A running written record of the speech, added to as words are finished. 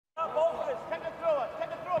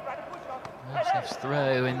Nice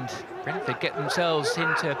throw, and Brentford get themselves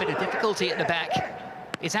into a bit of difficulty at the back.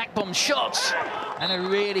 It's Akpom's shot, and a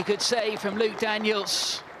really good save from Luke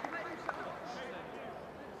Daniels.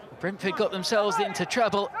 Brentford got themselves into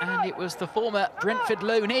trouble, and it was the former Brentford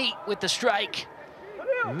loanee with the strike.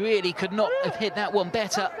 Really could not have hit that one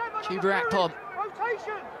better, Chuba Akpom.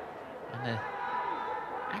 And an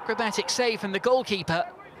acrobatic save from the goalkeeper.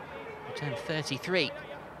 He turned 33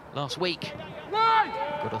 last week.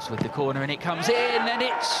 Ghoddos with the corner, and it comes in, and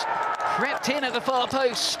it's crept in at the far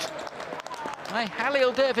post by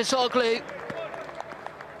Halil Dervisoglu,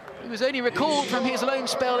 who was only recalled from his loan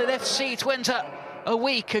spell at FC Twente a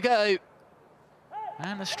week ago.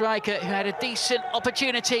 And the striker, who had a decent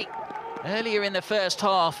opportunity earlier in the first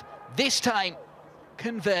half, this time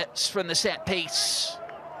converts from the set piece.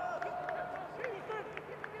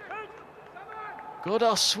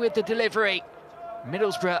 Ghoddos with the delivery.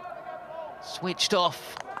 Middlesbrough switched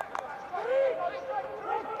off.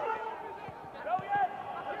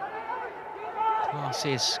 Pass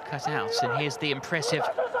is cut out, and here's the impressive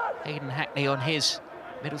Hayden Hackney on his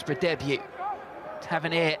Middlesbrough debut.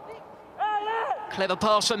 Tavernier, clever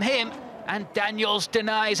pass from him, and Daniels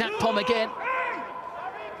denies Akpom again.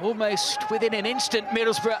 Almost within an instant,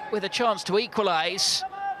 Middlesbrough with a chance to equalise.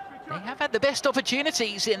 They have had the best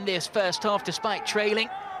opportunities in this first half despite trailing.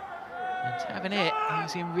 And Tavernier,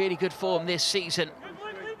 who's in really good form this season.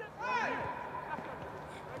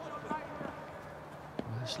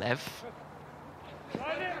 Roslev.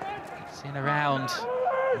 It's in around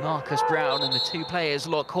Marcus Brown, and the two players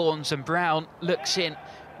lock horns, and Brown looks in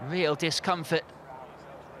real discomfort.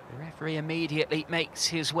 The referee immediately makes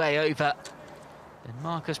his way over. And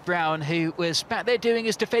Marcus Brown, who was back there doing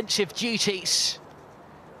his defensive duties,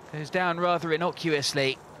 goes down rather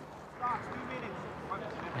innocuously.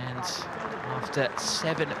 And after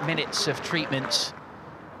 7 minutes of treatment,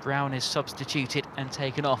 Brown is substituted and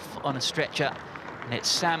taken off on a stretcher. And it's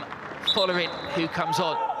Sam Follerin who comes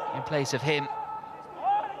on in place of him.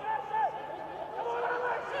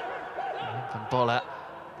 From Bola,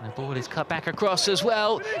 and the ball is cut back across as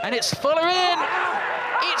well, and it's Follerin!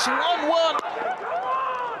 It's 1-1.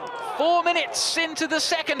 4 minutes into the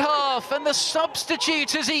second half, and the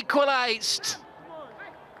substitute has equalised.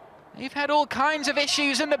 They've had all kinds of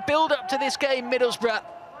issues in the build-up to this game, Middlesbrough,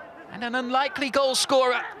 and an unlikely goal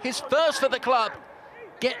scorer, his first for the club,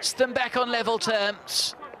 gets them back on level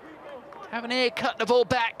terms. Tavernier cut the ball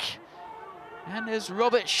back, and as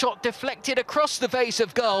Roberts' shot deflected across the face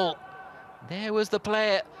of goal, there was the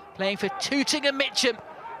player playing for Tooting and Mitcham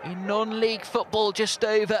in non-league football just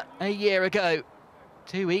over a year ago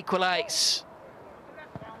to equalise.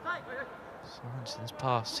 Sorenson's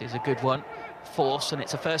pass is a good one. Force, and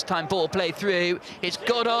it's a first-time ball played through. It's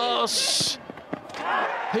Ghoddos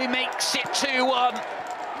who makes it 2-1.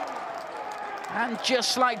 And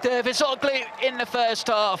just like Dervisoglu in the first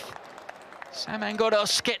half, Saman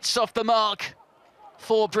Ghoddos gets off the mark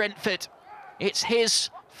for Brentford. It's his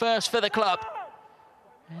first for the club.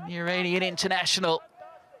 And the Iranian international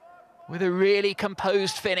with a really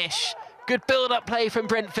composed finish. Good build-up play from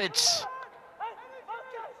Brentford.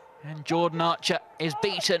 And Jordan Archer is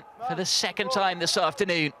beaten for the second time this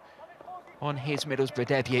afternoon on his Middlesbrough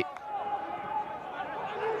debut.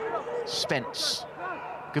 Spence,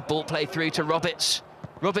 good ball play through to Roberts.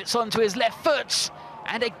 Roberts onto his left foot,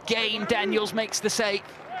 and again Daniels makes the save.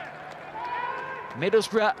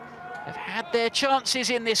 Middlesbrough have had their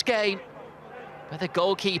chances in this game, but the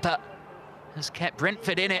goalkeeper has kept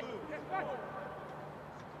Brentford in it.